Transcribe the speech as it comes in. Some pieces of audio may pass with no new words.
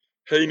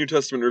Hey, New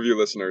Testament Review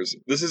listeners.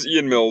 This is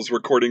Ian Mills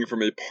recording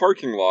from a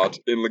parking lot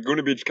in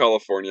Laguna Beach,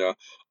 California,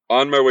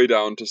 on my way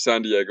down to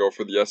San Diego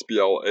for the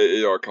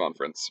SBL AAR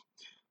conference.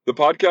 The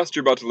podcast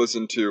you're about to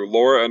listen to,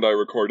 Laura and I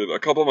recorded a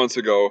couple months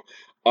ago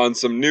on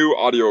some new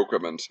audio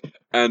equipment,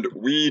 and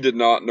we did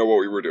not know what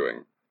we were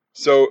doing.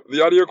 So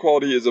the audio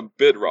quality is a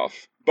bit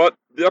rough, but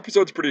the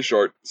episode's pretty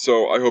short,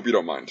 so I hope you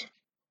don't mind.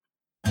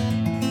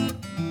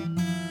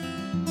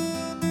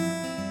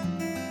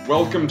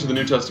 Welcome to the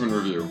New Testament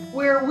Review,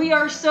 where we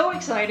are so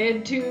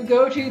excited to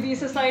go to the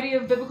Society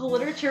of Biblical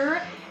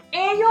Literature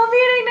annual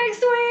meeting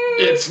next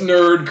week! It's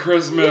Nerd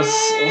Christmas!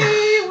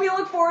 Yay! We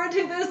look forward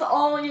to this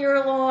all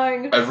year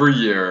long. Every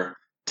year,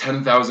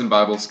 10,000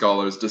 Bible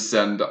scholars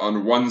descend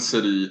on one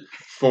city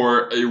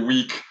for a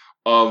week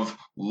of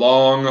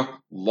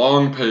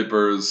long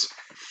papers,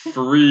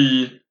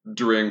 free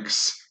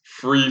drinks,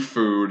 free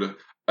food,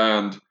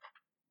 and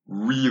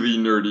really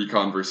nerdy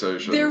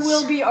conversations. There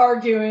will be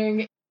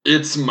arguing.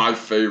 It's my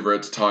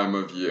favorite time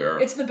of year.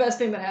 It's the best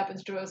thing that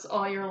happens to us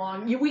all year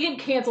long. We can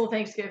cancel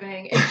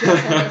Thanksgiving and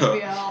just have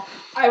SBL.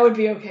 I would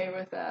be okay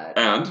with that.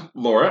 And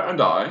Laura and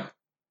I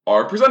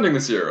are presenting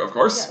this year, of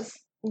course. Yes.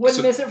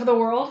 Wouldn't miss it for the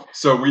world.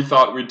 So we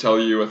thought we'd tell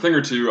you a thing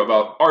or two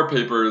about our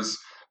papers,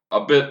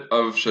 a bit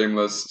of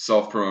shameless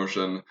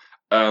self-promotion,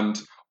 and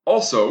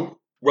also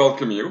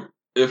welcome you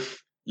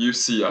if you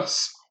see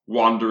us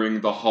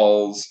wandering the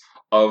halls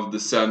of the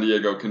San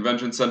Diego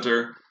Convention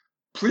Center.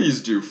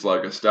 Please do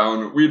flag us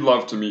down. We'd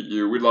love to meet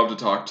you. We'd love to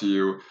talk to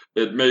you.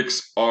 It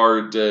makes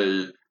our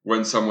day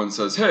when someone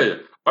says, "Hey,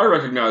 I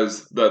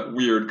recognize that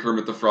weird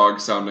Kermit the Frog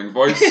sounding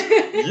voice.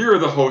 You're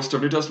the host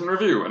of New Testament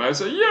Review." And I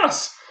say,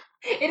 "Yes."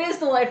 It is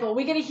delightful.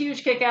 We get a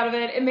huge kick out of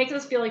it. It makes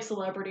us feel like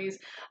celebrities.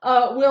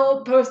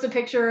 We'll post a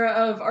picture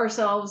of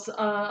ourselves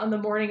on the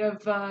morning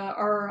of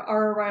our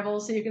arrival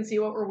so you can see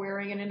what we're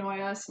wearing and annoy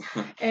us.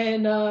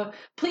 And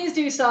please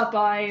do stop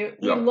by.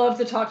 We love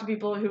to talk to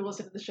people who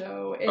listen to the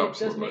show. It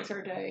just makes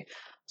our day.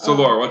 So,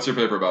 Laura, what's your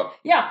paper about?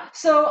 Yeah,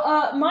 so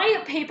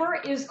my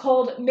paper is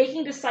called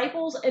Making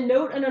Disciples, a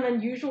Note on an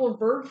Unusual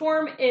Verb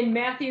Form in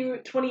Matthew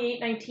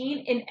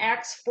 28:19 and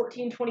Acts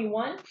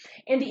 14:21,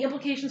 and the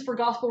implications for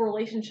gospel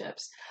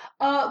relationships.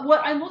 What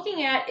I'm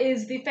looking at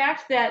is the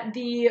fact that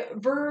the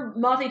verb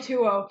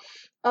mathetuo,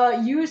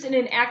 used in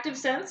an active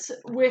sense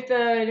with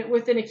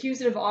an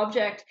accusative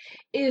object,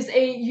 is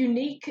a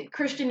unique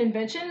Christian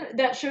invention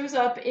that shows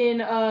up in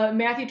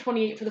Matthew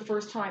 28 for the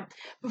first time.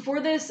 Before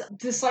this,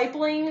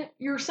 discipling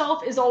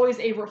yourself is always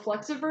a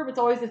reflexive verb. It's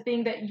always the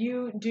thing that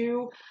you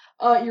do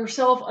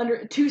yourself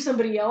to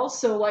somebody else.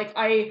 So, like,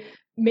 I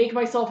make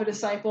myself a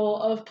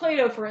disciple of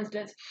Plato, for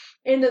instance.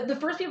 And the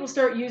first people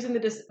start using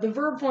the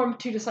verb form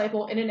to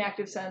disciple in an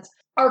active sense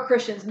are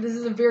Christians. And this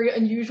is a very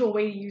unusual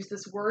way to use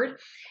this word.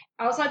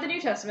 Outside the New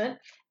Testament,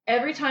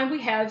 every time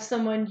we have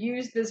someone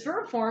use this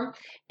verb form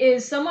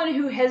is someone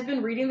who has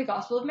been reading the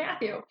Gospel of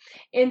Matthew.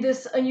 And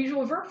this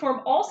unusual verb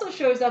form also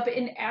shows up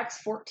in Acts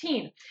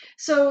 14.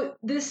 So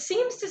this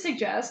seems to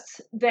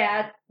suggest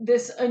that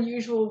this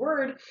unusual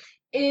word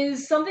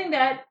is something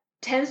that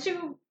tends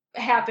to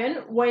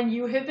happen when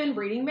you have been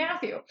reading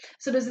Matthew.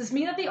 So does this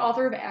mean that the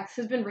author of Acts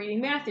has been reading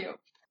Matthew?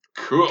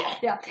 Cool.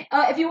 Yeah.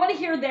 If you want to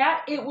hear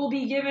that, it will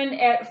be given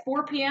at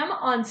 4 p.m.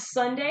 on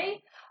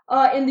Sunday.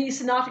 In the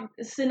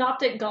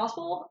Synoptic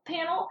Gospel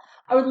panel.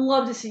 I would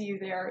love to see you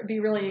there. It'd be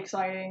really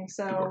exciting.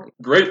 So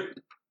great.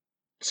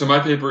 So my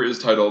paper is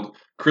titled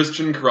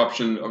Christian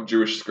Corruption of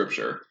Jewish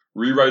Scripture,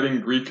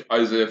 Rewriting Greek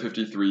Isaiah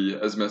 53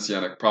 as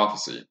Messianic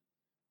Prophecy.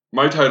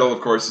 My title,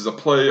 of course, is a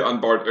play on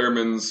Bart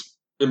Ehrman's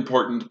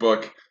important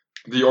book,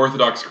 The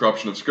Orthodox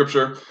Corruption of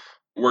Scripture,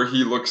 where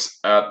he looks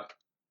at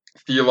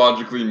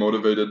theologically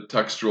motivated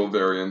textual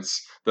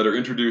variants that are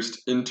introduced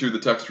into the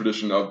text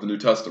tradition of the New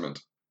Testament.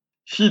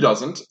 He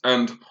doesn't,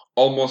 and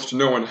almost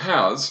no one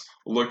has,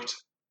 looked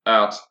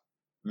at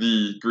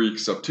the Greek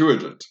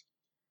Septuagint.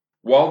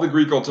 While the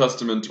Greek Old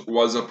Testament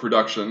was a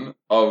production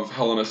of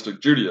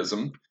Hellenistic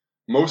Judaism,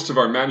 most of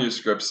our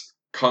manuscripts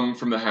come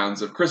from the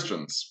hands of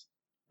Christians.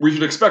 We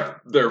should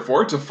expect,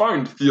 therefore, to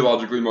find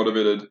theologically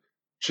motivated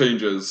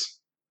changes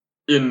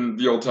in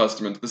the Old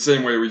Testament the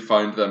same way we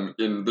find them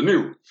in the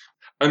New.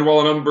 And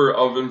while a number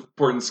of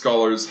important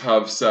scholars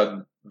have said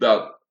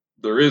that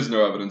there is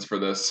no evidence for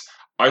this,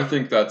 I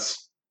think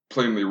that's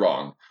plainly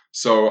wrong.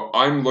 So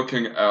I'm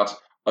looking at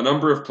a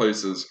number of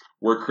places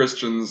where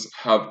Christians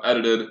have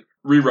edited,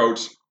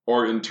 rewrote,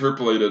 or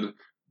interpolated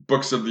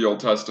books of the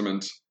Old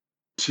Testament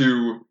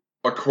to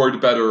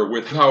accord better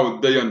with how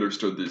they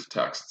understood these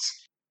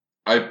texts.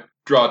 I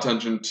draw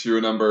attention to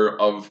a number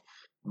of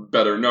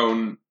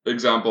better-known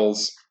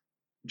examples,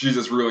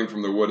 Jesus ruling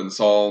from the wood in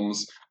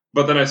Psalms,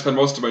 but then I spend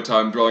most of my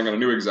time dwelling on a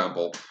new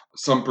example,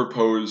 some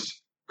proposed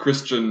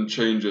Christian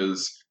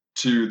changes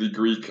to the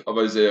Greek of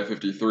Isaiah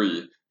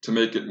 53 to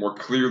make it more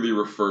clearly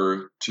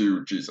refer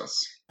to Jesus.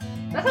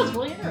 That sounds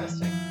really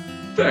interesting.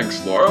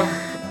 Thanks, Laura.